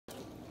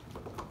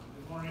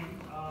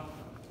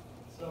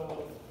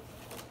So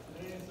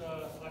today's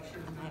lecture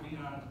is going to be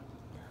on,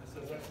 it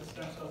says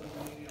existentialism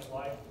and meaning of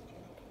life.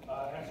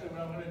 Actually,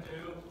 what I'm going to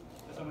do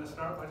is I'm going to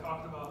start by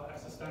talking about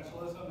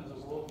existentialism as a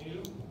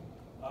worldview.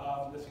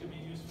 This could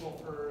be useful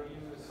for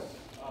you to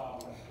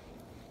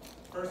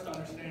first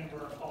understand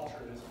where our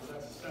culture is,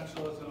 because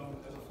existentialism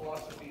as a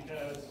philosophy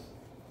has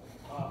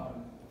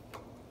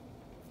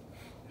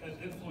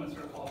influenced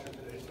our culture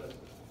today. So it's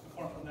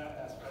important from that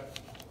aspect.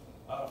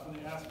 From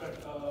the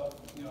aspect of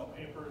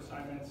paper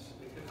assignments,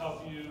 it could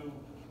help you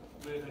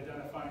with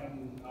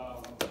identifying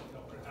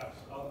perhaps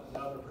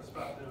another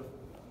perspective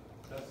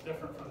that's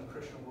different from the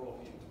Christian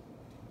worldview.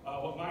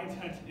 What my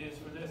intent is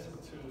for this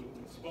is to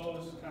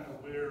expose kind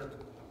of where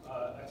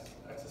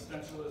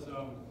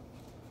existentialism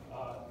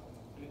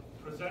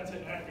presents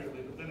it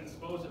accurately, but then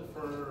expose it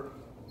for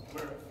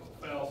where it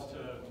fails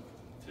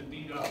to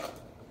meet up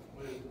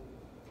with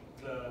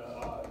the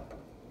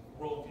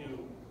worldview.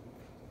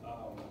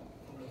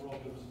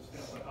 Worldview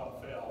standpoint, how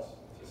it fails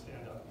to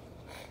stand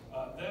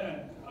up.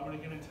 Then I'm going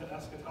to get into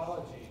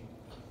eschatology,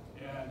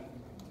 and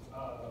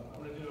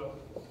I'm going to do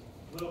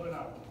a little bit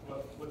on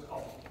what's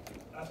called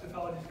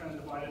eschatology is kind of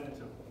divided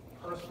into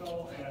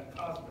personal and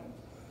cosmic.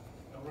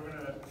 And we're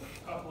going to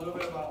talk a little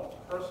bit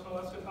about personal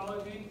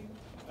eschatology.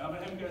 And I'm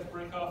going to have you guys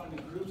break off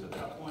into groups at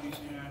that point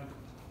and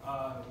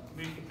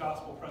make a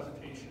gospel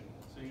presentation.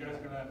 So you guys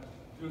are going to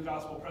do a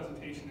gospel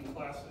presentation in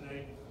class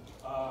today.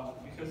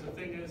 Because the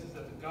thing is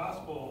that the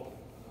gospel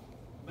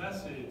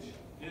message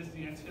is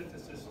the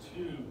antithesis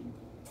to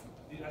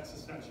the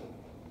existentialism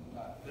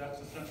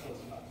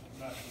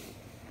message.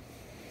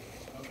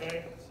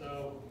 Okay,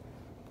 so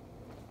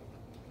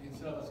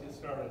let's get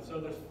started. So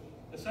there's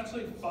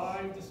essentially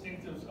 5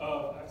 distinctives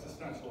of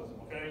existentialism.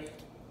 Okay,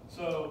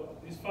 so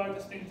these 5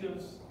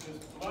 distinctives,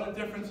 there's a lot of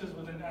differences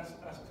within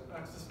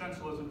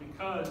existentialism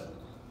because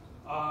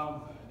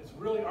it's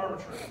really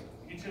arbitrary.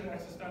 Each of the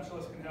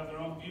existentialists can have their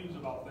own views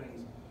about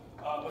things,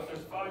 but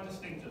there's 5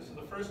 distinctives.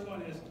 So the first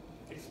one is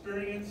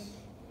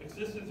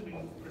existence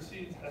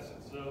precedes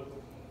essence. So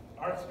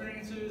our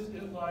experiences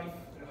in life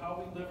and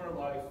how we live our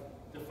life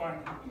define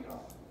who we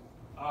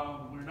are.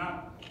 We're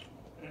not,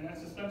 in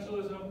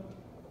existentialism,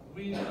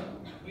 we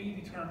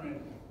determine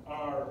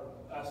our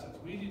essence.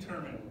 We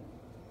determine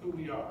who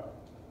we are.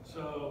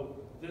 So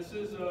this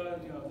is,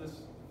 you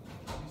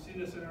see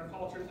this in our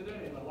culture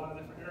today in a lot of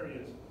different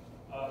areas.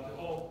 The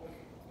whole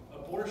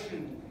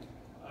abortion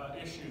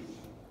issue.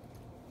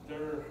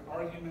 Their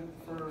argument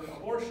for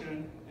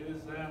abortion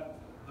is that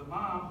the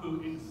mom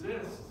who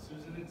exists,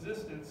 who's in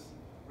existence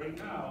right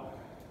now,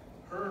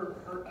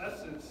 her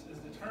essence is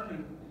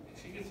determined.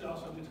 She gets to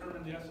also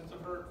determine the essence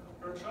of her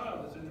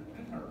child that's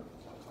in her,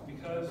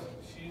 because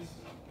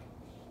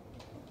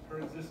her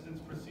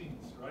existence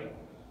precedes, right?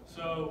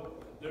 So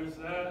there's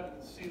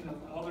that seen in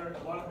a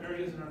lot of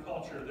areas in our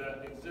culture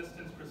that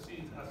existence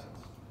precedes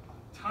essence.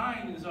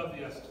 Time is of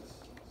the essence.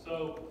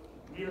 So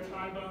we are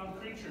time-bound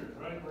creatures,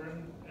 right?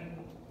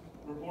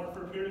 We're born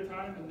for a period of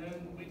time and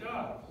then we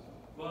die.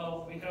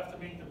 Well, we have to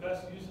make the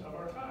best use of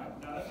our time.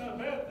 Now, that's not a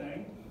bad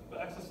thing, but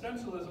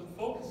existentialism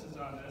focuses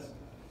on this.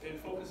 It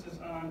focuses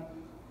on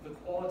the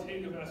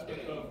qualitative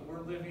aspect of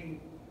we're living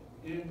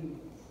in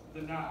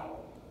the now.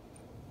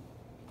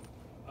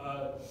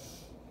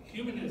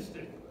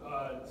 Humanistic.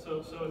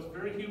 So it's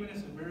very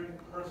humanistic, very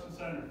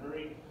person-centered,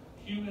 very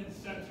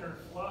human-centered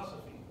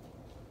philosophy.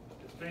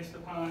 It's based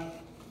upon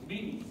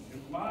me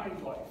and my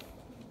life.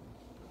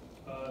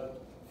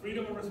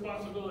 Freedom and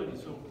responsibility.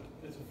 So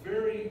it's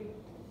very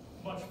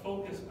much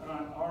focused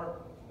on our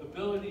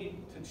ability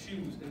to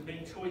choose and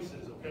make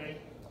choices, okay?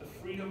 The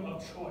freedom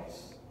of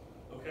choice,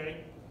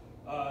 okay?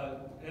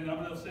 And I'm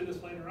going to say this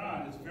later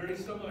on. It's very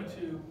similar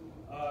to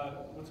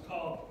what's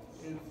called,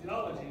 in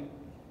theology,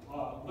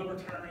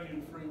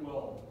 libertarian free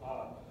will.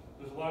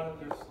 There's a lot of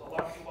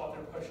people out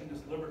there pushing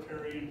this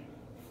libertarian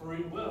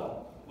free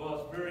will. Well,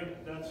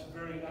 that's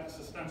very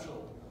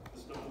existential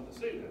to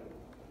say that.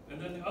 And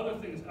then the other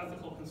thing is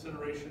ethical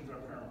considerations are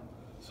paramount.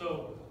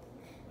 So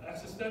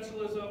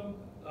existentialism,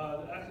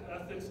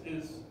 ethics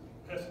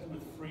has to do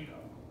with freedom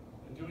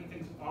and doing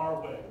things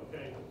our way,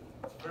 okay?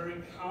 It's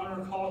very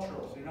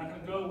countercultural, so you're not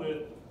going to go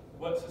with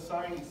what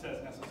society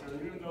says necessarily.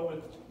 You're going to go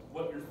with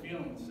what your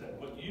feelings say.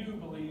 What you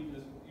believe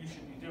is you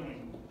should be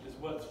doing is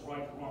what's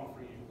right or wrong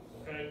for you,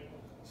 okay?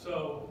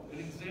 So an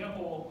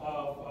example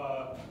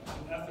of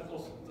an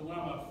ethical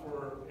dilemma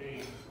for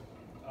a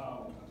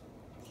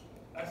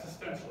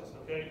existentialist,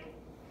 okay?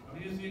 I'm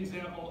going to use the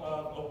example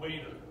of a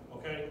waiter,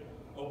 okay?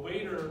 A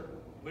waiter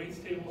waits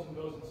tables and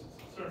goes and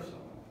serves them.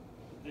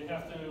 They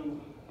have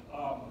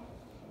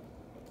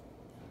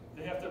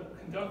to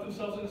conduct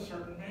themselves in a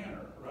certain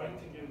manner, right,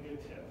 to get a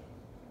good tip.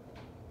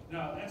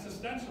 Now,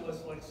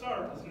 existentialists like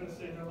Sartre is going to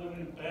say they're living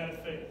in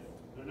bad faith.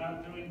 They're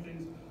not doing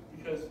things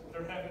because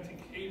they're having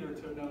to cater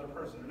to another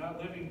person. They're not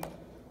living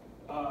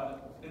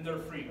in their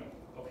freedom,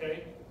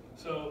 okay?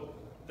 So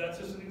that's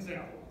just an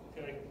example,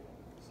 okay?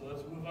 So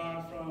let's move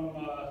on from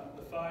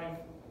the 5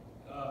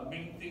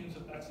 main themes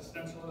of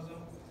existentialism.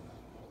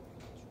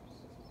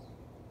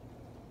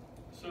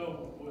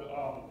 So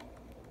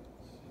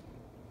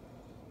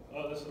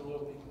oh, this is a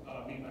little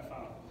meme I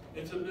found.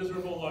 It's a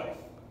miserable life.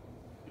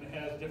 And it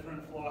has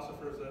different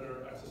philosophers that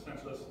are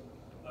existentialists.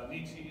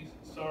 Nietzsche,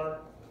 Sartre,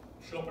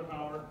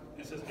 Schopenhauer. And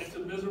it says, it's a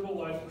miserable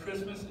life.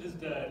 Christmas is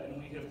dead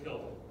and we have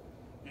killed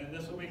it. And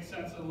this will make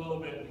sense in a little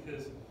bit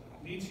because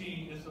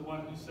Nietzsche is the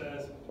one who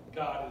says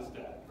God is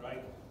dead,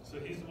 right? So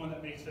he's the one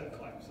that makes that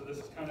claim. So this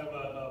is kind of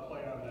a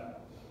play on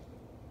that.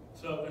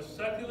 So there's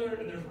secular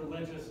and there's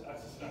religious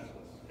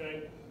existentialists,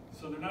 okay?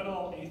 So they're not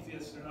all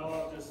atheists, they're not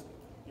all just,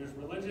 there's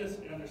religious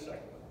and there's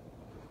secular.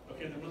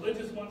 Okay, the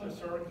religious ones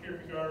are Søren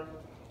Kierkegaard,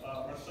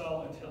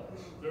 Marcel, and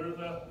Tillich.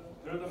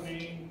 They're the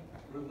main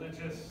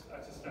religious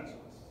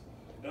existentialists.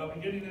 Now I'll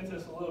be getting into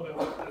this a little bit,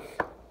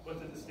 what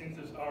the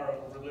distinctives are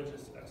of a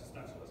religious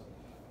existentialist.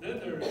 Then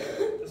there's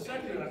the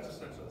secular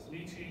existentialists,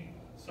 Nietzsche,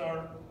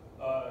 Sartre,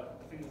 I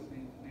think his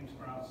name's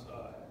pronounced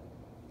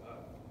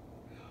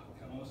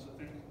Camus, I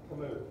think.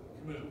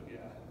 Camus,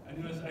 yeah. I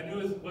knew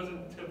it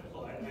wasn't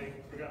typical. I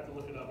forgot to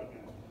look it up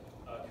again.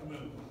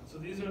 Camus. So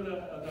these are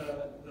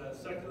the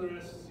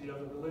secularists. You have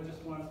the religious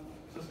ones.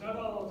 So it's not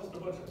all just a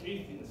bunch of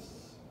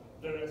atheists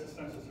that are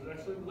existentialists. There's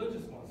actually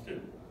religious ones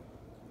too.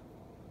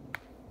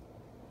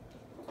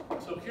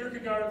 So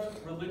Kierkegaard's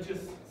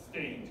religious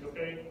stage.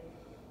 Okay.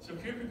 So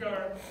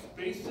Kierkegaard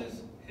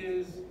bases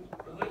his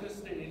religious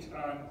stage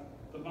on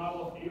the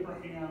model of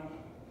Abraham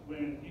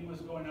when he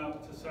was going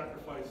out to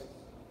sacrifice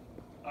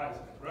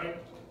Isaac, right?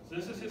 So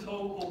this is his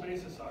whole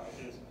basis on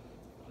it,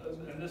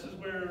 and this is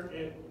where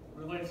it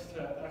relates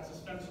to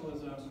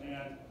existentialism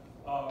and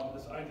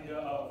this idea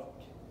of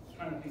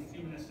kind of being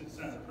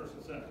humanistic-centered,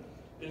 person-centered,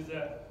 is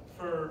that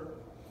for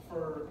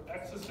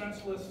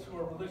existentialists who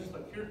are religious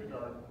like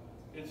Kierkegaard,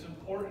 it's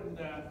important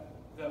that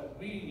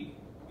we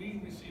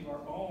receive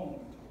our own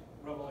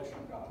revelation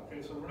of God.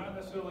 Okay, so we're not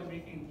necessarily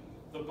making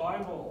the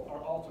Bible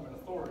our ultimate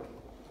authority.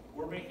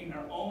 We're making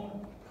our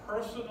own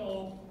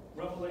personal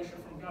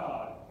revelation from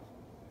God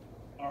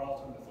our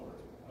ultimate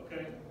authority.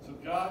 Okay? So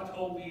God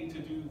told me to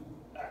do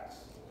X,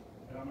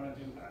 and I'm going to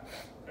do X.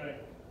 Okay?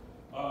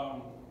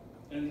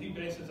 And he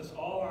bases this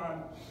all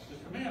on the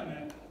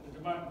commandment, the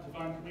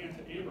divine command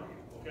to Abraham.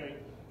 Okay?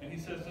 And he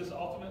says this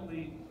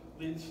ultimately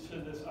leads to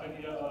this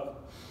idea of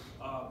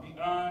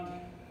beyond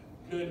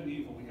good and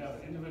evil. We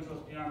have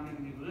individuals beyond good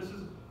and evil. This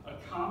is a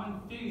common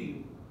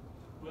theme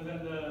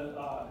within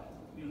the,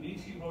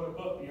 Nietzsche wrote a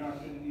book, Beyond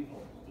Good and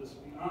Evil. This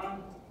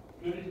beyond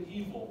good and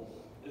evil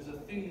is a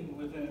theme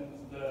within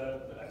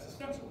the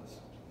existentialist.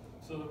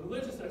 So the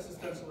religious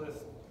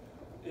existentialist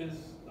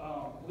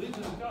believes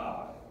in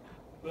God,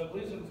 but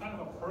believes in kind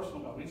of a personal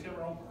God. We each have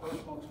our own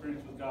personal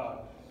experience with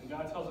God, and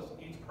God tells us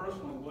each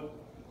personally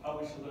how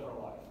we should live our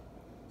life.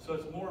 So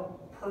it's more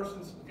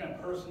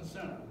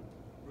person-centered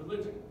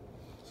religion.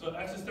 So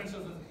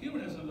existentialism,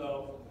 humanism,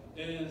 though,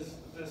 is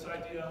this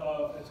idea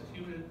of, it's a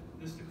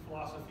humanistic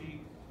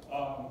philosophy,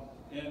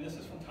 and this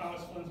is from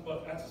Thomas Flynn's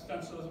book,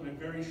 Existentialism, a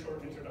very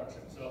short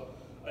introduction. So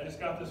I just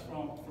got this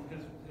from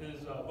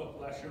his book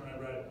last year when I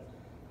read it.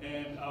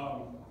 And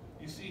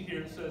you see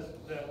here it says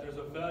that there's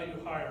a value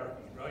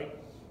hierarchy, right?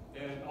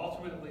 And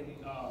ultimately,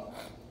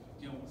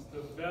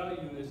 the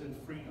value is in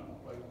freedom,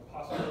 right?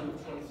 Possibility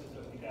of choices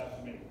that we have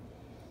to make.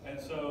 And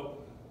so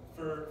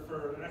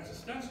for an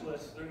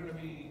existentialist, they're going to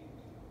be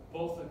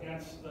both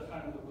against the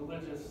kind of the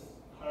religious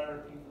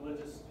hierarchy,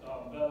 religious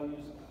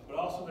values, but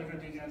also they're going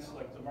to be against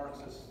like the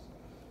Marxists.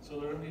 So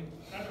they're going to be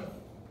kind of,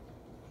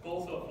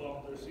 both of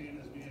them they're seen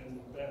as being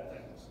bad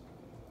things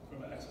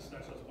from an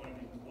existentialist point of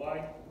view.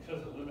 Why?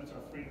 Because it limits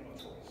our freedom of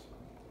choice.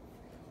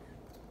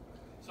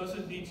 So this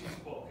is Nietzsche's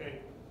quote, okay,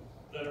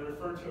 that I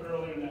referred to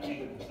earlier in that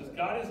meeting. It says,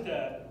 God is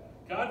dead,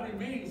 God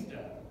remains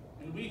dead,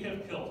 and we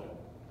have killed him.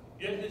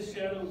 Yet his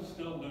shadow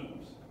still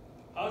looms.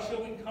 How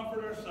shall we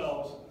comfort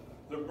ourselves,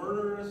 the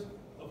murderers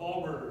of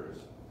all murderers?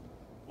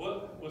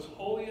 What was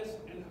holiest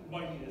and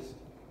mightiest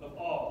of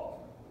all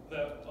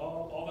that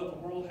the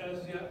world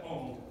has yet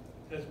owned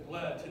has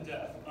bled to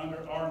death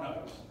under our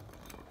knives.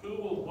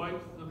 Who will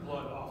wipe the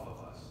blood off of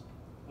us?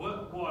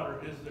 What water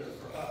is there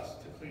for us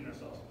to clean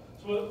ourselves?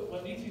 So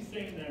what Nietzsche's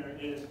saying there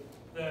is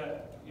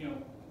that,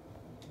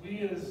 we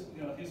as,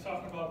 he's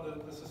talking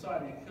about the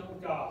society,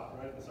 killed God,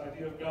 right? This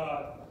idea of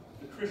God,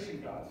 the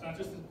Christian God. It's not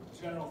just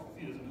a general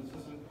theism.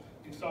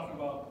 He's talking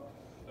about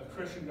a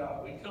Christian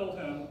God. We killed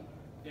him,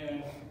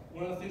 and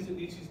one of the things that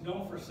Nietzsche's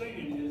known for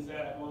saying is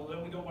that, well,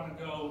 then we don't want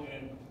to go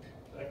and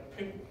like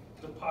pick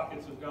the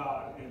pockets of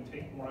God and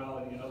take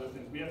morality and other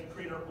things. We have to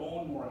create our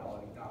own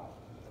morality now.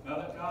 Now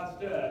that God's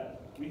dead,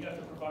 we have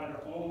to provide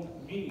our own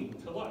meaning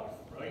to life,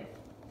 right?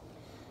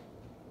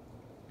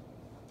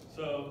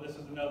 So this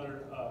is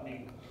another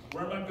meaning.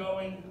 Where am I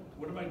going?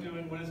 What am I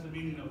doing? What is the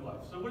meaning of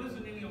life? So what is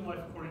the meaning of life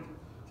according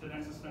to an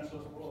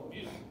existentialist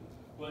worldview?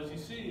 Well, as you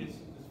see, it's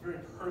very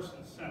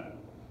person-centered.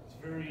 It's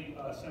very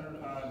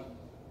centered on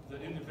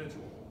the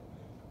individual.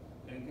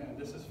 And again,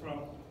 this is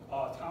from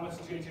Thomas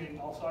J.J.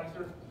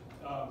 Altheiser.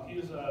 He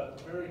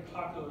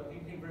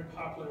became very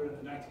popular in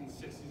the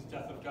 1960s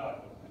Death of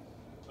God movement.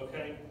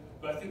 Okay?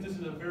 But I think this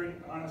is a very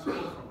honest quote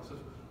from him. It says,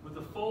 with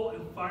the full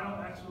and final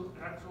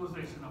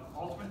actualization of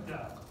ultimate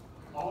death,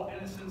 all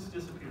innocence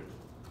disappears.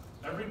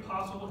 Every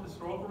possible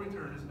historical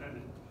return is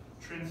ended.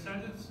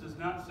 Transcendence does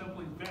not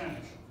simply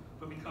vanish,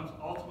 but becomes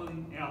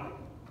ultimately alien.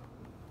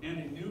 And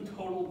a new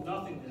total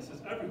nothingness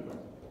is everywhere.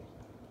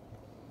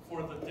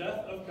 For the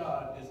death of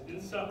God is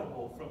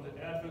inseparable from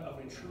the advent of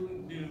a truly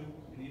new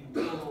and even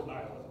total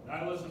nihilism.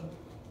 Nihilism,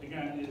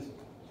 again,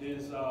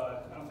 is I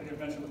don't think I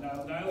mentioned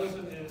what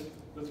nihilism is,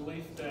 the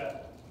belief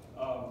that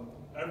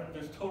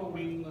there's total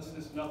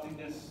meaninglessness,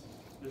 nothingness,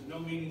 there's no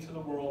meaning to the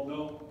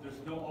world,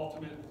 there's no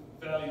ultimate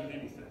value in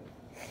anything.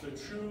 So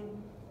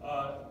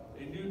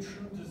a new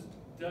true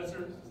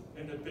desert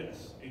and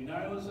abyss, a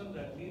nihilism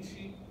that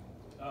Nietzsche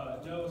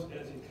knows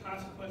as a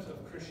consequence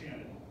of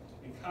Christianity,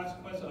 a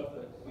consequence of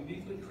the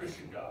uniquely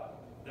Christian God,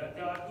 that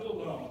God who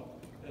alone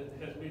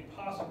has made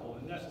possible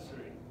and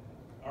necessary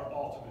our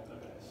ultimate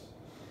abyss.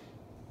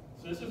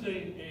 So this is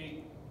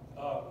a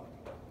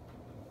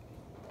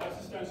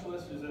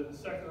existentialist, who's a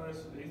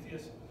secularist, an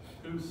atheist,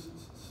 who's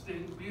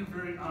being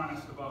very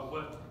honest about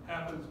what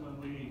happens when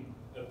we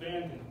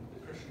abandon the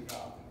Christian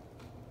God.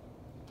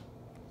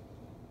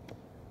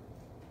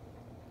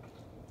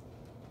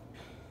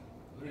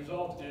 The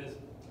result is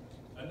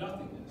a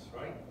nothingness,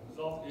 right? The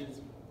result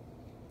is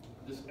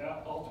this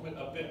ultimate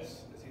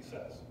abyss, as he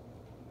says.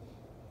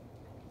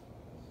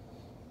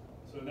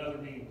 So another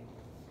meaning,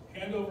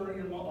 hand over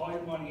all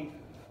your money,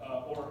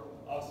 or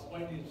I'll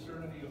explain the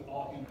absurdity of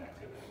all human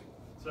activity.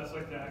 So that's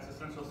like the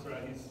existentialist,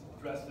 right? He's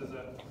dressed as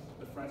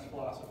the French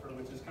philosopher,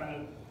 which is kind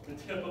of the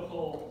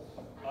typical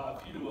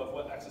view of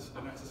what an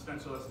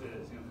existentialist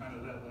is. You know, kind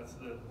of that's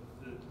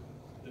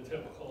the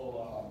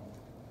typical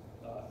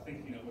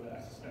thinking of what an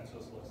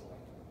existentialist looks like.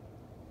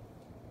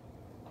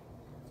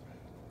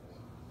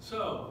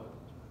 So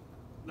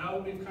now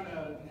that we've kind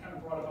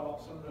of brought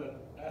about some of the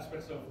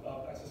aspects of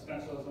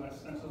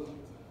existentialism,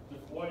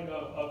 devoid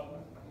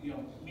of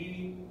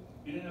meaning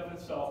in and of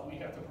itself, we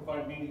have to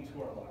provide meaning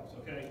to our lives.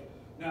 Okay.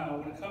 Now,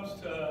 when it comes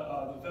to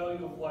the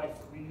value of life,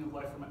 meaning of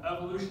life from an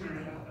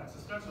evolutionary and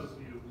existentialist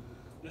view,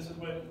 this is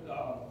what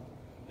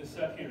is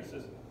said here. It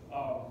says,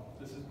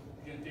 this is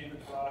again David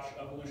Grosh,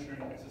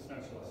 evolutionary and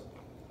existentialism,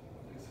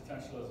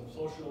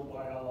 social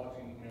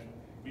biology, and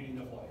meaning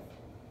of life.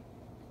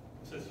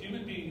 It says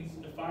human beings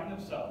define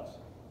themselves,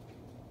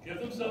 give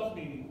themselves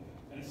meaning,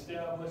 and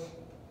establish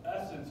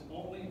essence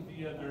only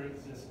via their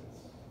existence.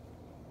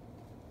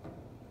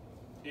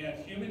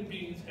 And human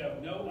beings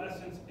have no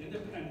essence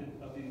independent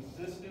of the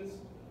existence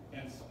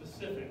and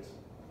specifics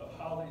of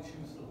how they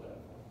choose to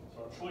live.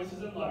 So our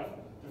choices in life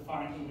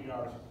define who we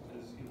are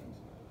as humans.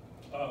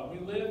 We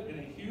live in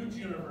a huge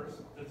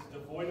universe that's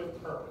devoid of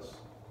purpose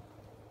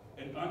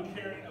and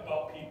uncaring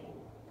about people.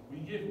 We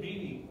give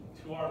meaning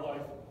to our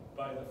life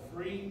by the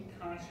free,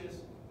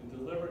 conscious, and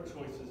deliberate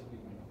choices we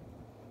make.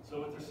 So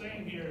what they're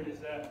saying here is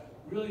that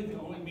really the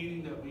only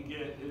meaning that we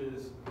get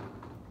is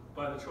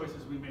by the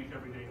choices we make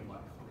every day in life.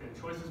 Okay,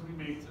 choices we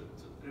make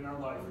in our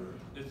life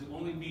is the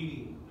only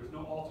meaning. There's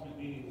no ultimate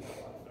meaning in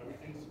our life.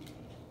 Everything's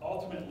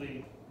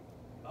ultimately,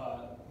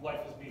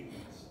 life is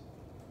meaningless.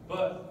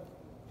 But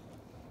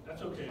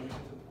that's okay. We get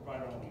to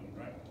provide our own meaning,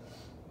 right?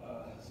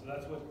 So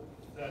that's what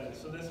that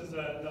is. So this is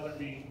another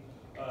meaning.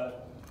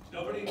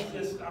 Nobody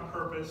exists on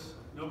purpose.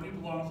 Nobody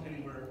belongs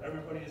anywhere.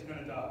 Everybody is going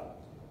to die.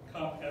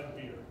 Come have a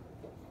beer.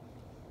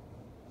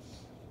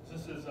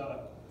 This is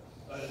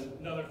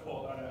another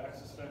quote on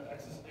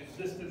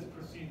existence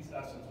precedes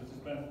essence, which has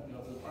been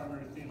the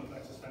primary theme of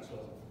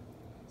existentialism.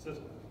 It says,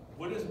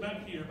 what is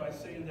meant here by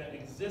saying that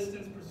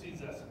existence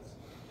precedes essence?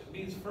 It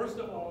means, first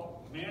of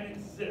all, man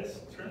exists,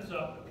 turns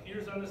up,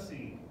 appears on the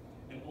scene,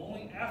 and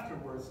only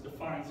afterwards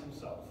defines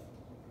himself.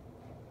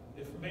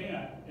 If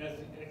man, as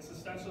the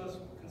existentialist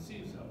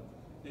conceives him,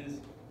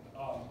 is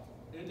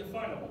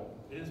indefinable,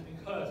 it is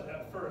because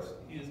at first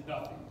he is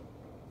nothing.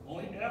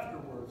 Only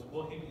afterwards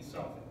will he be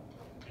something.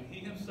 And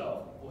he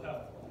himself will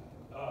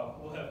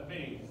have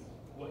made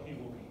what he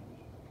will be.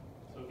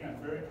 So again,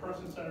 very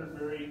person-centered,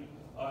 very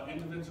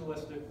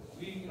individualistic.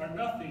 We are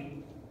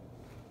nothing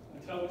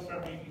until we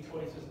start making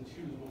choices and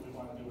choose what we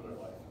want to do with our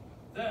life.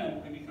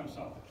 Then we become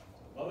something.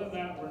 Other than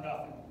that, we're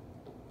nothing.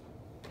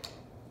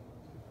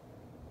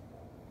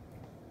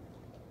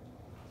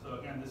 So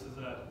again, this is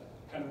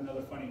kind of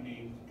another funny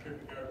meme.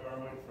 Kierkegaard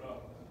borrowing from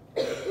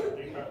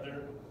Descartes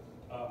there.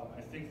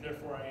 I think,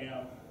 therefore I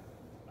am.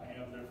 I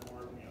am,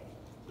 therefore,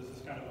 This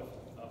is kind of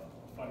a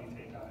funny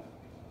take on it.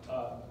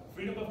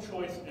 Freedom of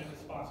choice and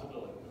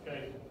responsibility,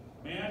 okay?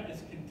 Man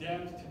is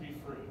condemned to be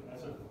free.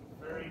 That's a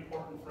very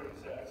important phrase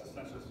that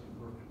existentialists use.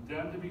 We're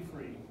condemned to be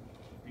free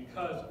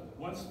because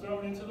once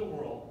thrown into the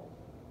world,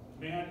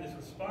 man is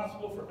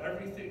responsible for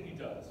everything he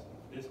does.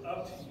 It's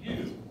up to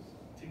you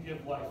to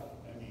give life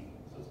a meaning.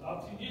 So it's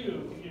up to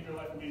you to give your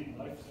life a meaning.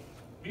 Life's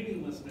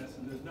meaninglessness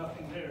and there's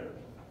nothing there.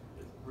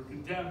 We're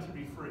condemned to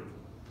be free.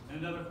 And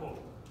another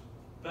quote,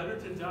 better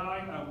to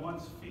die on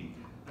one's feet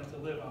than to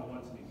live on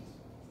one's knees.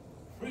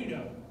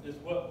 Freedom is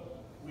what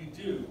we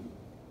do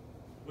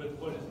with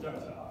what is done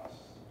to us.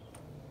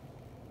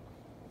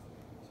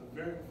 So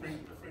the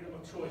freedom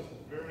of choice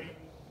is very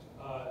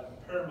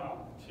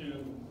paramount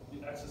to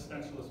the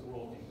existentialist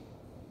worldview.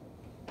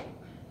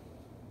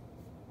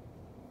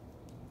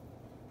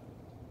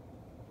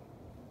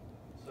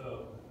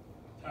 So,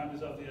 time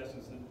is of the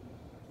essence.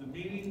 The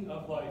meaning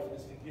of life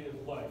is to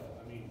give life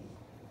a meaning.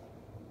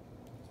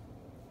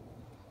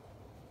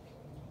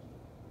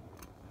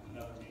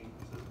 Another meaning.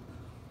 It says,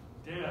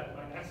 Dad,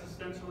 my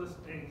existentialist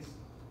angst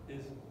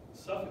is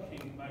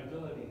suffocating my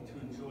ability to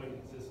enjoy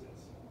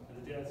existence.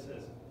 And the dad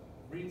says,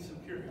 read some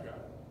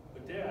Kierkegaard.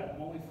 But Dad,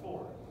 I'm only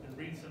 4, and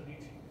read some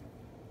Nietzsche.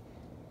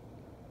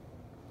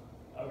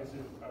 Obviously,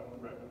 I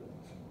wouldn't recommend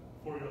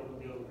a 4-year-old would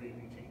be able to read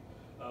Nietzsche.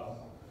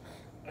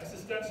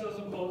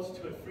 Existentialism holds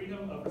to a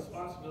freedom of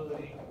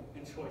responsibility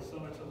and choice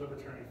similar to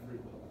libertarian free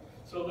will.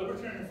 So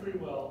libertarian free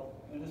will,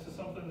 and this is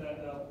something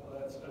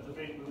that's a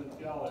debate within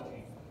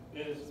theology,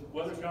 is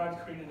whether God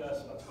created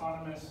us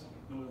autonomous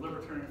and with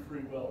libertarian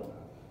free will or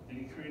not. And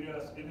he created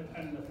us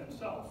independent of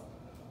himself.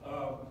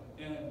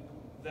 And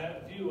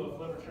that view of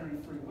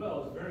libertarian free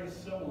will is very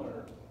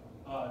similar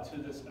to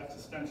this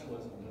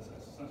existentialism,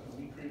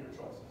 we create our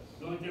choice.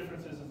 The only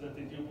difference is that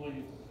they do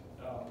believe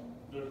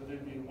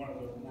they'd be one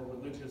of the more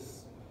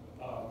religious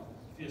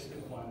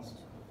theistic ones,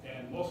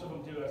 and most of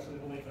them do actually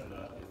believe in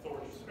the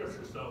authority of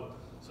Scripture, so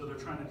they're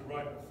trying to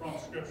derive it from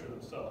Scripture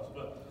themselves.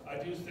 But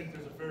I do think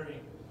there's a very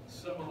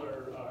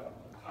similar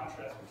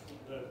contrast,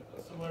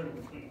 similarity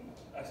between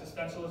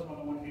existentialism on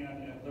the one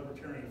hand and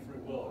libertarian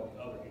free will on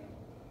the other hand.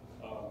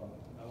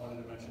 I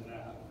wanted to mention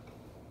that.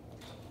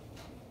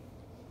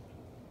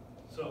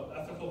 So,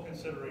 ethical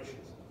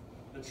considerations.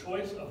 The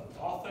choice of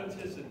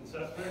authenticity, so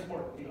that's very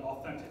important, be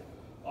authentic.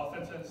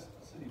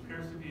 Authenticity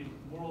appears to be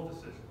a moral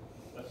decision.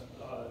 That's,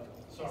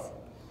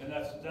 and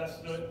that's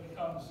what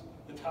becomes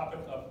the topic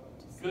of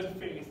good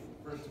faith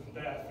versus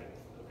bad faith,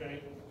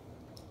 okay?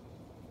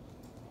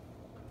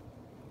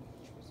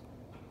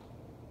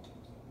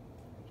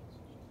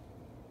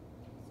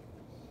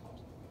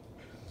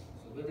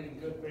 So living in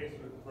good faith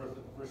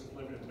versus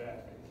living in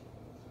bad faith.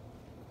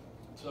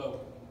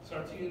 So,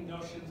 Sartrean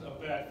notions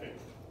of bad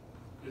faith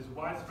is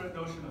widespread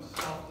notion of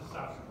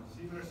self-deception.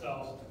 Deceiving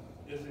ourselves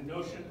is a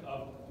notion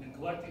of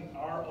neglecting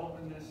our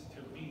openness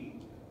to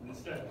being, and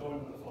instead going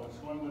with the flow,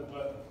 just going with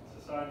what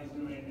society's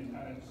doing and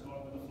kind of just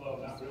going with the flow,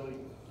 not really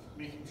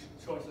making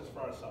choices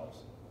for ourselves.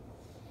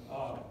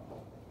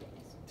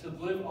 To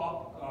live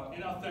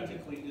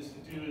inauthentically is to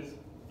do as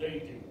they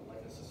do,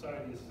 like a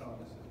society is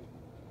telling us to do.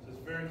 So it's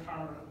very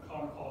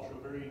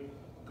countercultural, very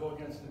go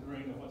against the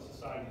grain of what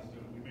society is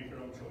doing. We make our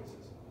own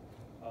choices.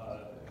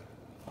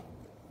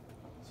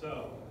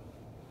 So,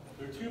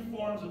 there are 2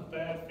 forms of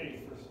bad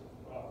faith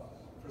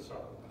for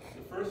sorrow.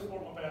 The first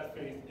form of bad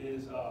faith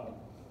is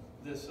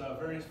this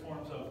various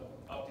forms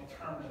of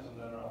determinism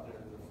that are out there.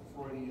 The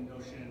Freudian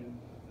notion,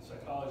 the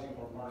psychology,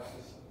 or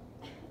Marxist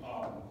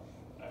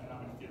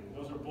economic theory.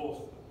 Those are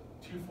both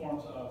 2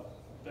 forms of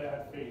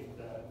bad faith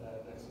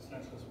that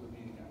existentialists would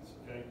be against,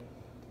 okay?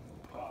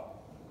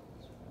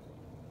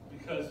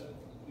 Because,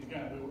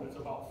 again, it's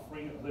about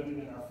freedom, living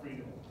in our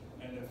freedom.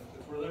 And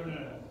if we're living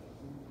in a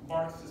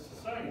Marxist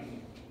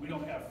society, we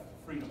don't have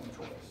freedom of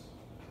choice.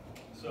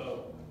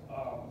 So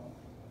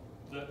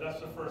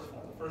that's the first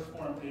form. The first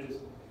form is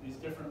these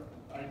different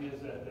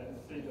ideas that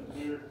say that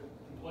we're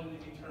completely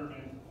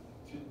determined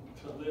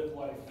to live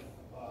life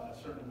a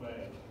certain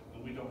way,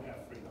 and we don't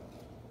have freedom.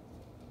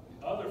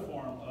 The other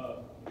form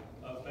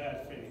of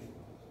bad faith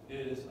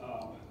is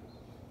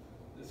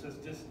it says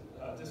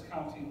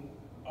discounting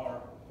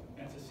our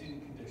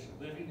antecedent condition,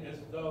 living as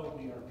though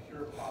we are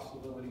pure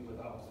possibility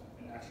without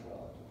an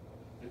actuality.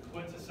 The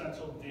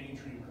quintessential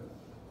daydreamer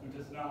who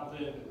does not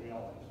live in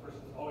reality. This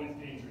person is always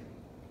daydreaming.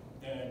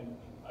 And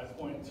I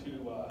point to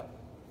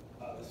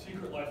The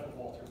Secret Life of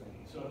Walter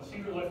Mitty. So in The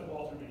Secret Life of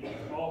Walter Mitty,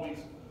 he's always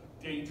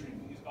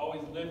daydreaming. He's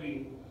always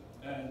living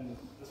in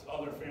this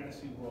other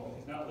fantasy world.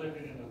 He's not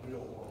living in the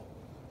real world.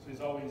 So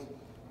he's always,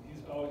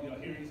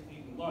 here he's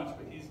eating lunch,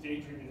 but he's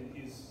daydreaming and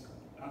he's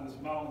on this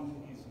mountain.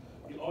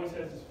 He always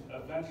has this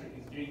adventure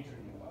he's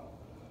daydreaming about.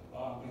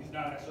 But he's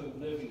not actually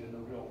living in the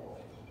real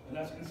world. And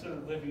that's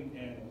considered living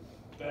in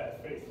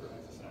bad faith for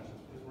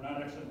existentialists, because we're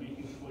not actually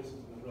making choices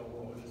in the real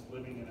world, we're just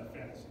living in a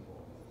fantasy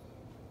world.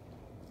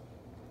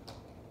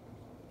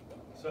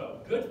 So,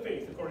 good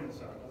faith according to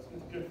Sartre. Let's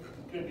get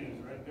good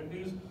news, right? Good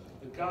news,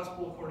 the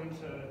gospel according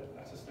to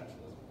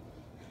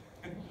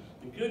existentialism.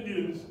 The good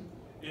news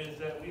is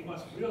that we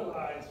must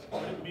realize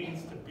what it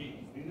means to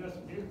be. We must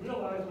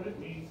realize what it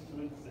means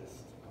to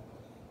exist.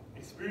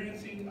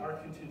 Experiencing our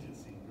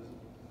contingency.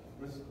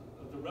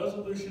 The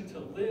resolution to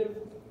live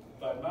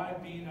by my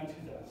being unto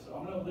death. So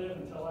I'm going to live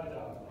until I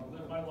die. I'm going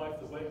to live my life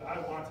the way I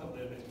want to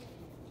live it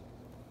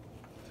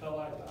until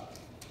I die.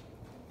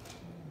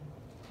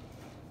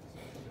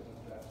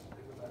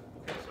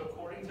 Okay, so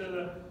according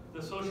to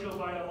the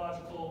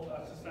socio-biological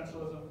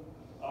existentialism,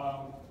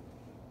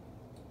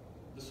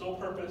 the sole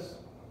purpose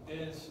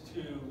is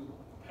to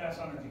pass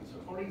on our genes. So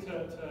according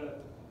to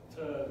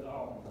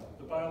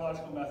the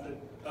biological method,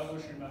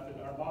 evolutionary method,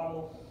 our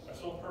model, our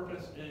sole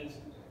purpose is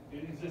in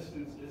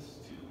existence is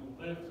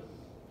to live,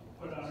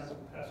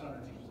 pass on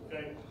our genes,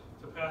 okay?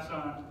 To pass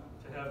on,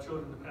 to have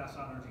children to pass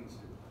on our genes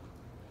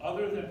to.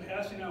 Other than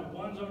passing on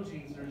one's own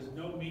genes, there is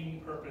no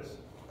meaning, purpose,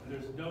 and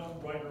there's no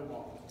right or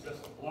wrong.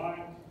 Just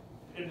blind,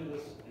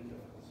 pitiless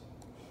indifference.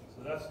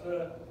 So that's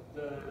the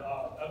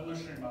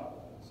evolutionary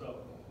model. So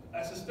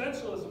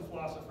existentialism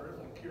philosophers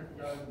like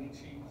Kierkegaard,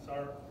 Nietzsche,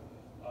 Sartre,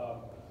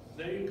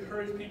 they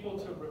encourage people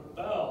to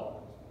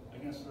rebel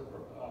against their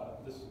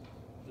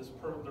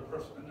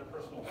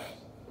personal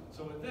lives.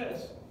 So with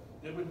this,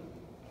 they would,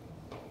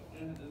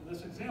 in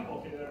this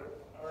example, okay,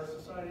 our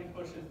society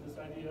pushes this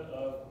idea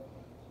of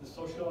the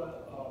social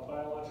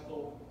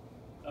biological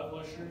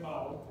evolutionary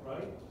model,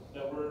 right?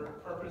 That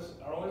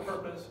our only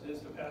purpose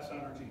is to pass on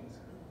our genes.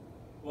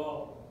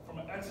 Well, from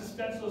an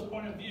existentialist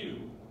point of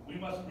view, we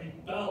must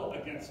rebel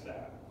against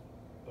that.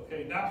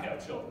 Okay, not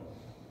have children,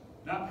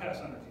 not pass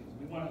on our genes.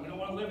 We don't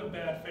want to live in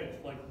bad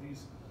faith like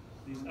these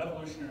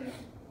evolutionary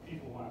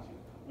people want to.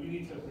 We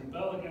need to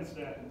rebel against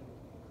that and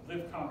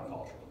live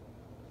counterculturally.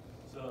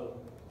 So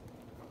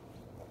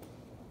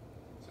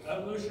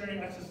evolutionary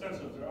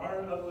existentialists, there are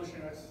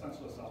evolutionary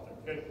existentialists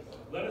out there. Okay,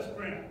 let us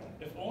grant,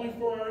 if only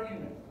for our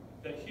argument,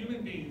 that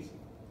human beings,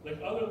 like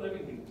other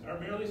living beings, are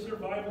merely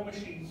survival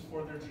machines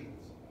for their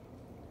genes.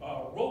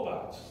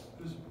 Robots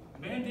whose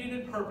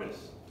mandated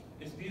purpose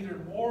is neither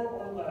more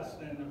or less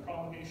than the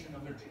promulgation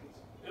of their genes.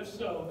 If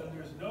so, then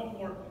there's no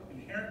more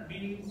inherent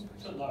meaning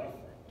to life,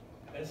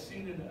 as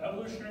seen in the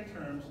evolutionary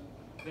terms,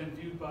 than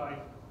viewed by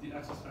the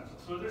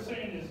existentialists. So what they're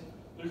saying is,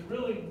 there's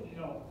really,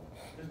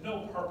 there's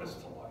no purpose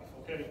to life.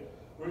 Okay,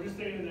 we're just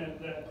saying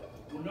that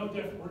we're no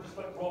different. We're just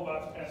like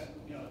robots, passing,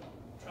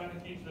 trying to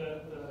keep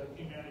the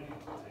humanity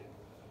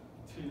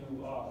to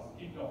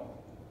keep going.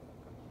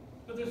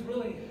 But there's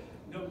really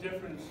no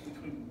difference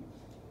between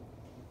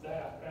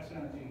that, passing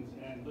on genes,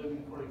 and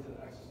living according to the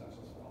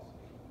existentialist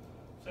philosophy.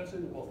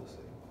 Essentially, they're both the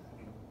same.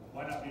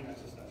 Why not be an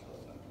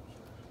existentialist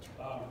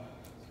then?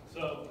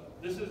 So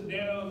this is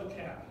Nano the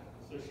cat.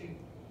 So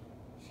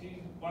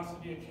she wants to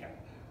be a cat.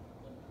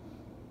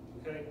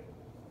 Okay.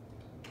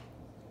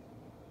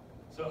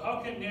 So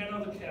how can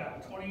Nano the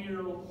cat, a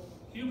 20-year-old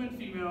human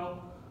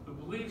female who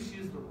believes she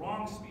is the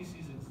wrong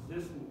species,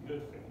 exist in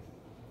good faith?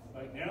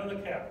 Right? Nano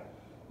the cat.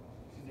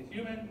 She's a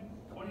human,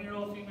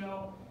 20-year-old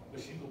female,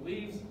 but she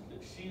believes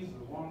that she's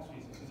the wrong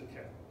species. She's a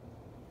cat.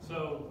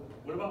 So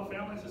what about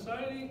family and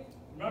society?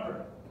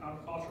 Remember,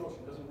 countercultural.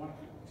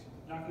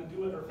 She's not going to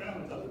do what her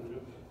family doesn't do.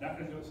 Not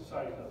going to do what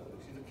society doesn't do.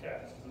 She's a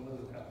cat. She's a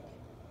lizard cat.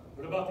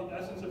 What about the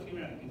essence of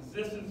humanity?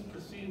 Existence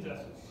precedes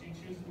essence. She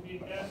chooses to be a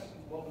cat.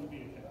 She's welcome to be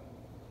a cat.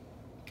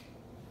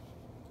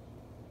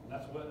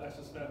 That's what that's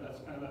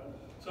kind of a.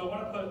 So I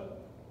want to put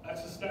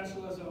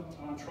existentialism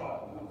on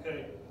trial.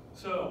 Okay.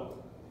 So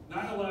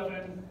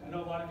 9/11. I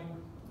know a lot of you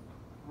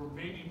were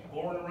maybe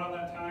born around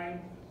that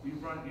time. You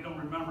don't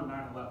remember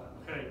 9/11.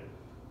 Okay.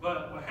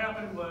 But what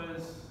happened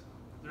was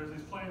there's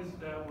these planes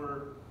that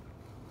were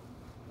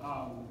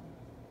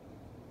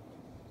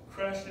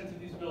crashed into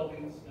these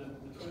buildings,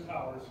 the Twin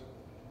Towers,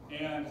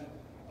 and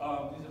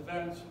these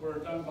events were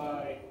done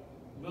by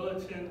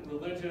militant,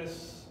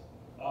 religious,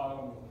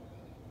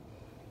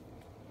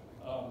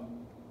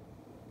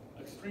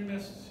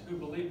 extremists who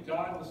believed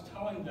God was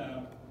telling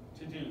them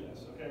to do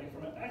this. Okay,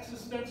 from an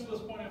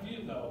existentialist point of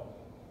view, though,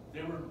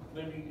 they were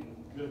living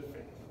in good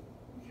faith.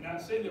 We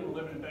cannot say they were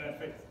living in bad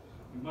faith.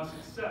 We must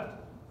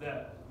accept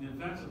that the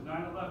events of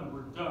 9/11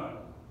 were done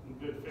in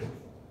good faith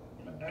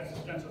from an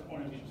existential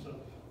point of view. So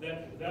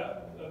that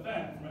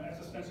event, from an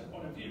existential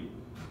point of view,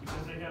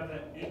 because they have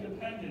that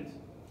independent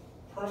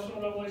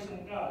personal revelation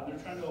of God, they're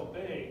trying to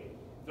obey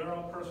their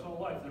own personal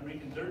life. They're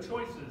making their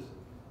choices.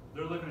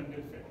 They're living in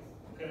good faith.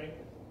 Okay?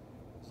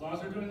 As long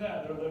as they're doing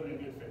that, they're living in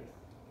good faith.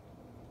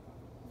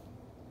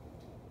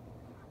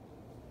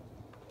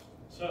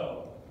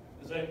 So,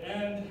 as I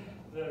end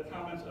the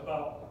comments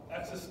about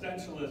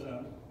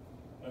existentialism,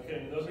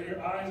 okay, those are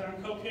your eyes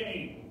on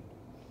cocaine,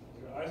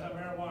 those are your eyes on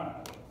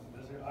marijuana,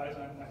 those are your eyes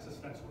on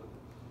existentialism.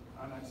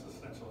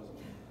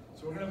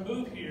 So we're going to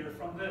move here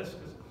from this,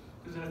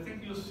 because I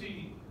think you'll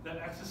see that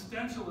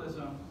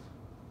existentialism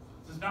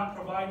does not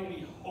provide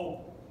any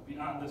hope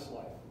beyond this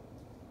life.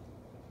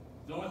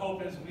 The only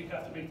hope is we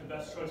have to make the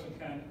best choice we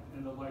can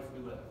in the life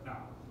we live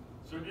now.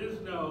 So there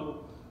is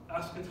no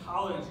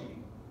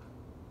eschatology,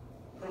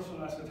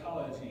 personal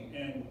eschatology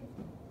in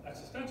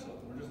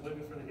existentialism. We're just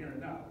living for the here and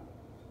now.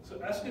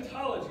 So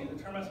eschatology,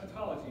 the term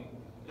eschatology,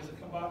 is a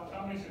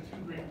combination of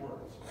two Greek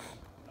words.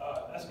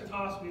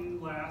 Eschatos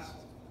meaning last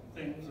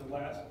things or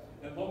last,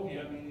 and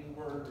logia meaning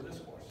word or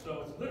discourse.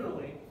 So it's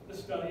literally the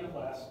study of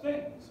last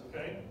things,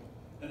 okay?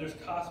 And there's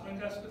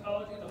cosmic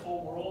eschatology, the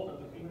whole world of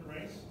the human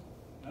race,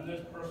 and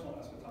there's personal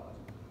eschatology.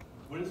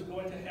 What is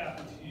going to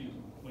happen to you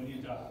when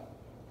you die?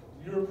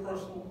 Your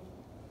personal,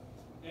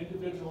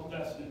 individual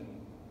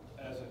destiny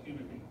as a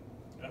human being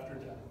after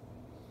death.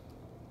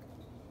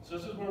 So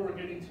this is where we're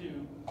getting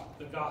to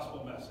the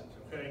gospel message,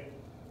 okay?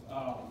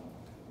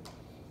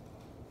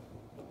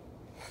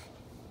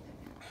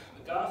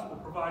 The gospel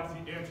provides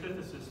the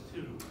antithesis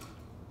to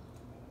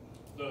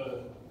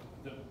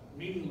the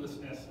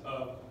meaninglessness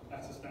of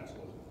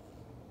existentialism,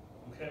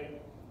 okay?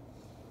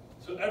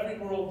 So every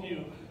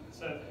worldview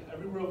said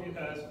every worldview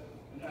has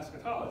an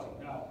eschatology.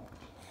 Now,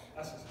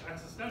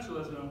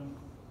 existentialism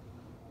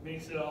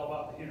makes it all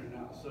about the here and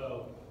now,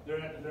 so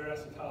their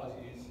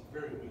eschatology is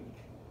very weak.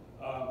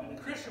 In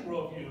the Christian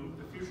worldview,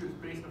 the future is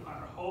based upon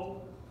our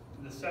hope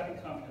in the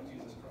second coming of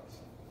Jesus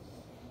Christ.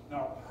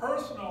 Now,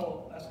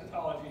 personal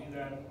eschatology,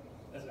 then,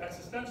 as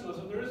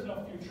existentialism, there is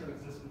no future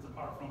existence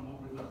apart from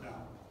what we live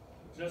now,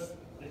 just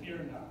the here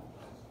and now.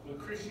 With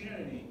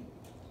Christianity,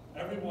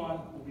 everyone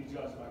will be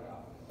judged by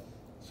God.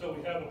 So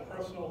we have a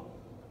personal,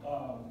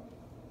 so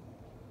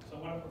I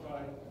want to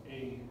provide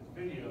a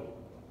video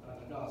on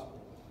the gospel.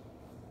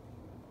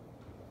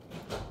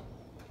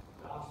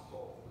 The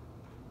gospel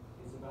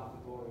is about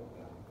the glory of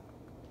God.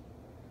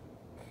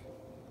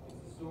 It's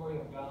the story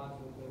of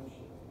God's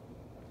redemption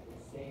and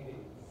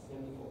saving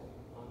sinful,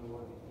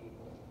 unworthy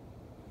people.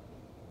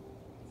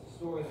 It's a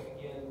story that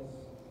begins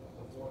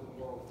before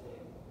the world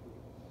did.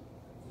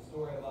 It's a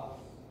story of us.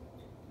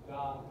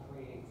 God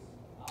creates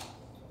us,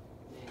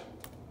 man,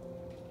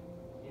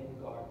 in the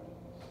garden,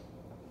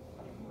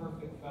 in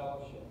perfect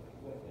fellowship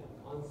with Him,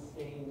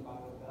 unstained by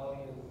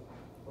rebellion,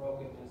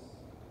 brokenness,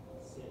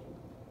 sin.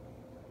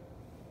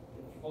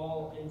 And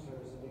fall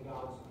enters into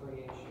God's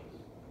creation.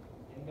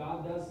 And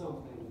God does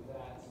something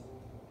that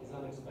is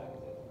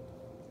unexpected.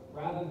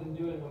 Rather than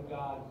doing what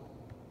God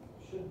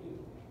should do,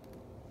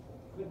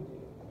 could do,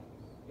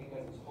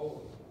 because He's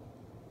holy,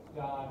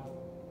 God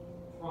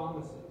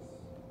promises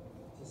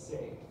to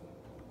save.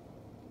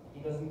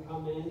 He doesn't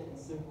come in and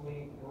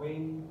simply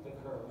bring the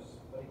curse,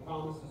 but He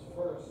promises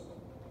first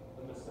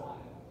the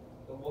Messiah,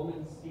 the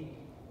woman's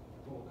seed,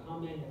 who will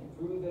come in and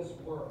through this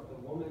work,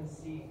 the woman's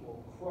seed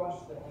will crush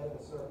the head of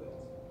the serpent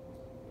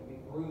and be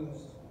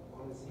bruised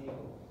on his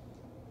heel.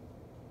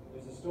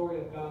 There's a story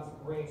of God's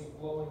grace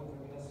flowing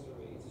through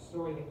history. It's a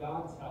story that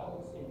God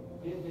tells in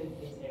vivid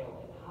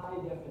detail, in high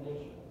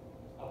definition,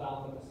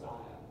 about the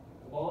Messiah.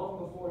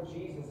 Long before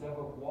Jesus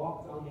ever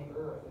walked on the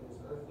earth in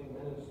His earthly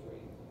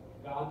ministry,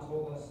 God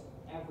told us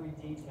every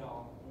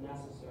detail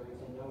necessary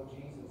to know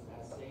Jesus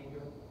as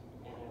Savior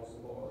and as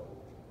Lord.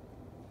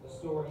 The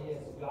story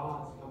is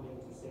God's coming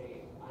to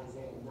save.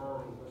 Isaiah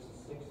 9, verses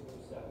 6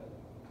 through 7.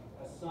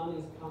 A son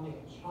is coming,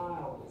 a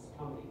child is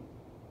coming.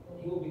 And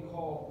He will be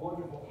called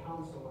Wonderful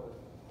Counselor,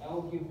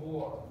 El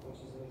Gibor, which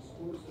is an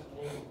exclusive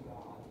name of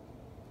God,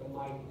 the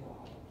Mighty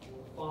God,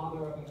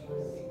 Father of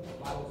eternity. The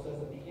Bible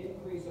says of the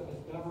increase of His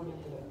government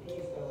and of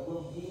peace there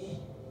will be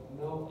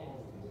no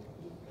end.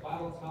 The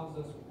Bible tells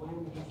us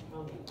when He's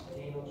coming,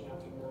 Daniel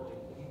chapter 9,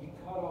 that He'd be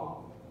cut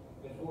off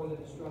before the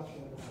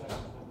destruction of the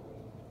second temple.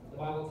 The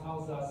Bible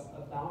tells us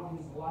about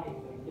His life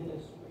and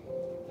ministry,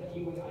 that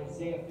He would,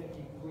 Isaiah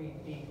 53,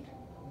 be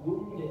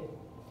wounded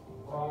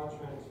for our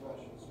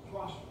transgressions,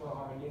 crushed for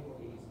our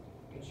iniquities.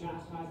 The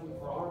chastisement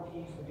for our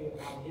peace would be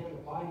upon Him,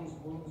 and by His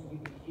wounds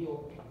we'd be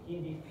healed.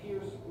 He'd be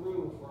pierced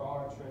through for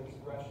our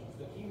transgressions,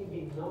 that He would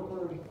be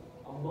numbered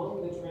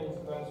among the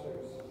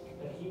transgressors,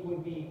 that He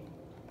would be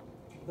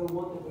the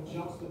one that would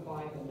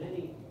justify the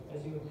many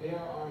as He would bear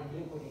our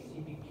iniquities.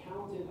 He'd be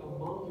counted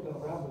among the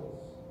rebels,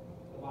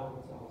 the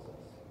Bible tells us.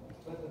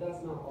 But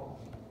that's not all.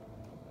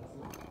 That's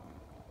not all.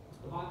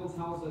 The Bible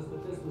tells us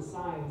that this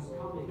Messiah who's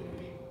coming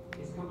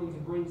is coming to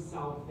bring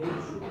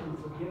salvation and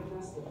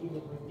forgiveness, that He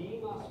would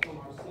redeem us from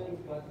our sins,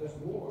 but there's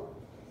more.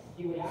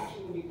 He would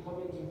actually be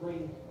coming to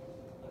bring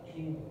a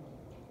kingdom,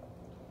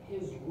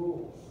 His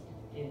rule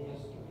in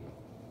history.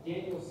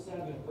 Daniel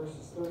 7,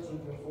 verses 13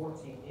 through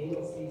 14,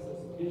 Daniel sees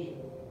this vision,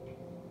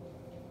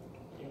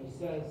 and he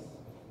says,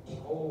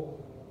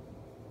 behold,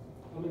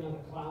 coming on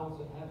the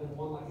clouds of heaven,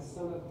 one like a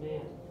son of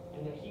man,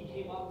 and that He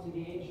came up to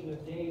the Ancient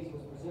of Days,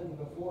 was presented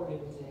before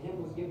Him, and to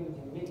Him was given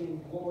dominion,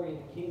 glory,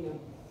 and a kingdom,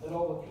 that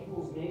all the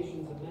peoples,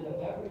 nations, and men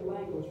of every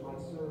language might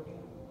serve Him.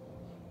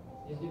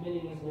 His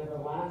dominion is an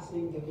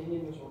everlasting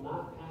dominion which will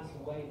not pass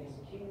away. His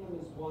kingdom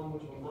is one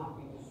which will not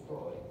be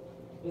destroyed.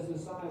 This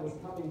Messiah was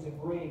coming to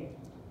bring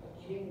a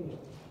kingdom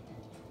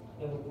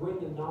that would bring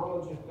the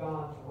knowledge of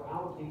God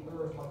throughout the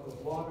earth like the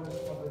waters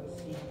cover the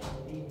sea.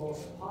 And the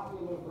most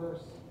popular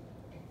verse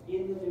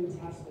in the New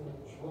Testament,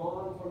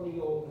 drawn from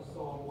the Old, is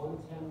Psalm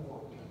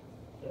 110:1,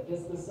 that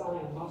this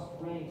Messiah must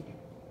reign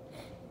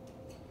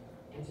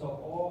until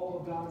all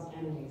of God's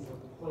enemies are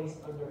placed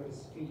under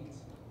His feet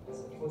as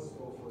a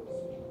footstool for His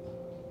feet,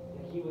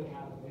 that He would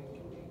have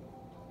victory,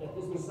 that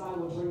this Messiah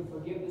would bring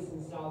forgiveness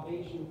and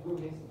salvation through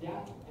His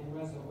death and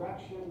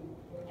resurrection,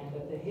 and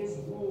that His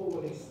rule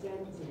would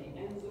extend to the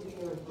ends of the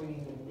earth,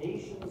 bringing the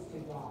nations to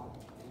God.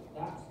 And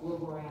that's where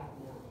we're at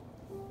now.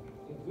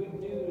 The good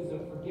news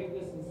of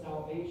forgiveness and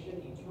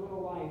salvation,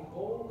 eternal life,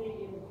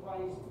 only in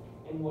Christ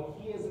and what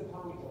He has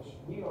accomplished.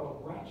 We are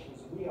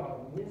wretches. We are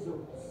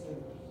miserable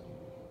sinners.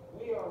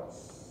 We are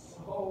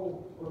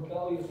so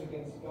rebellious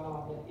against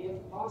God that if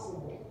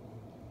possible,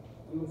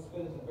 we would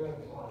spit at the very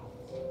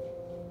clouds.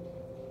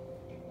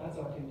 That's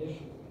our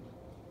condition.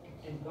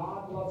 And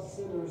God loves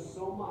sinners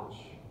so much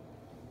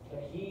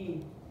that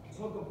He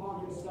took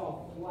upon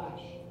Himself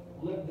flesh,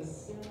 lived the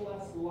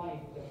sinless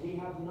life that we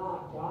have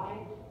not,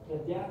 died the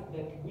death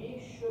that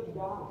we should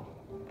die,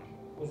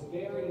 was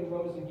buried and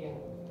rose again.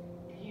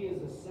 he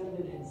is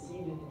ascended and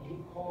seated, and he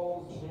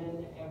calls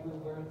men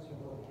everywhere to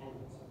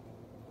repent,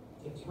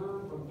 to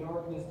turn from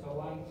darkness to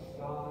light to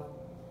God,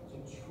 to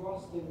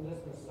trust in this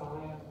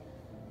Messiah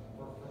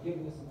for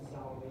forgiveness and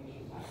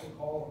salvation. That's the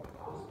call of the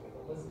gospel.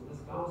 But listen, this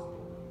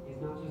gospel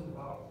is not just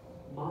about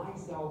my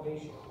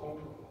salvation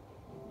only.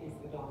 It's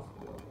the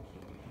gospel of the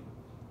kingdom.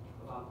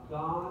 About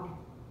God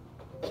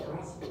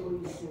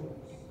rescuing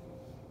sinners,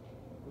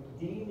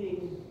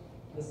 redeeming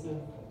the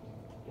sinful,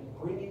 and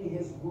bringing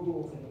his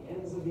rule to the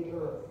ends of the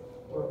earth,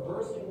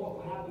 reversing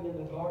what happened in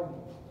the garden,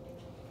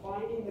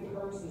 finding the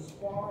curse as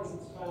far as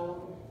it's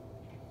found,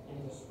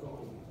 and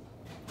destroying it.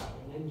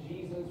 And then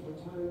Jesus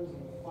returns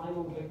in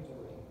final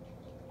victory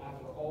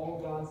after all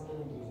God's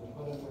enemies are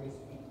put under his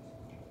feet.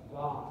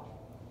 God,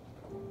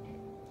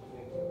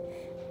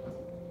 victory.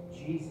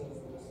 Jesus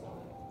the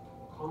Messiah,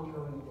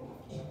 conquering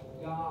death.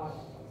 God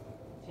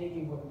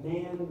taking what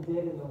man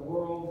did in the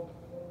world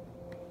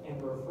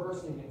and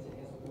reversing it to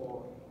his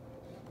glory.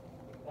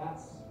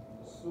 That's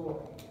the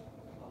story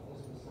of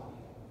this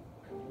Messiah.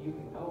 And you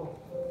can know him.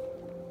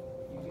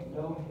 You can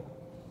know him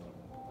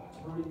by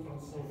turning from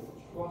sin,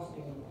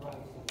 trusting in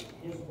Christ and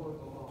in his work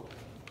alone,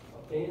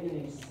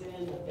 abandoning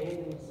sin,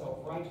 abandoning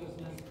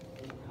self-righteousness,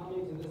 and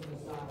coming to this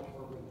Messiah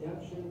for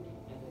redemption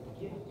and the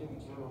gift of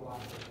eternal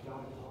life that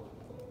God knows.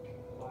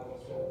 The Bible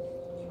says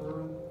to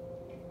turn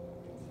and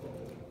to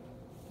believe.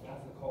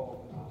 That's the call of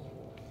the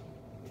gospel.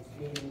 It's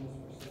giving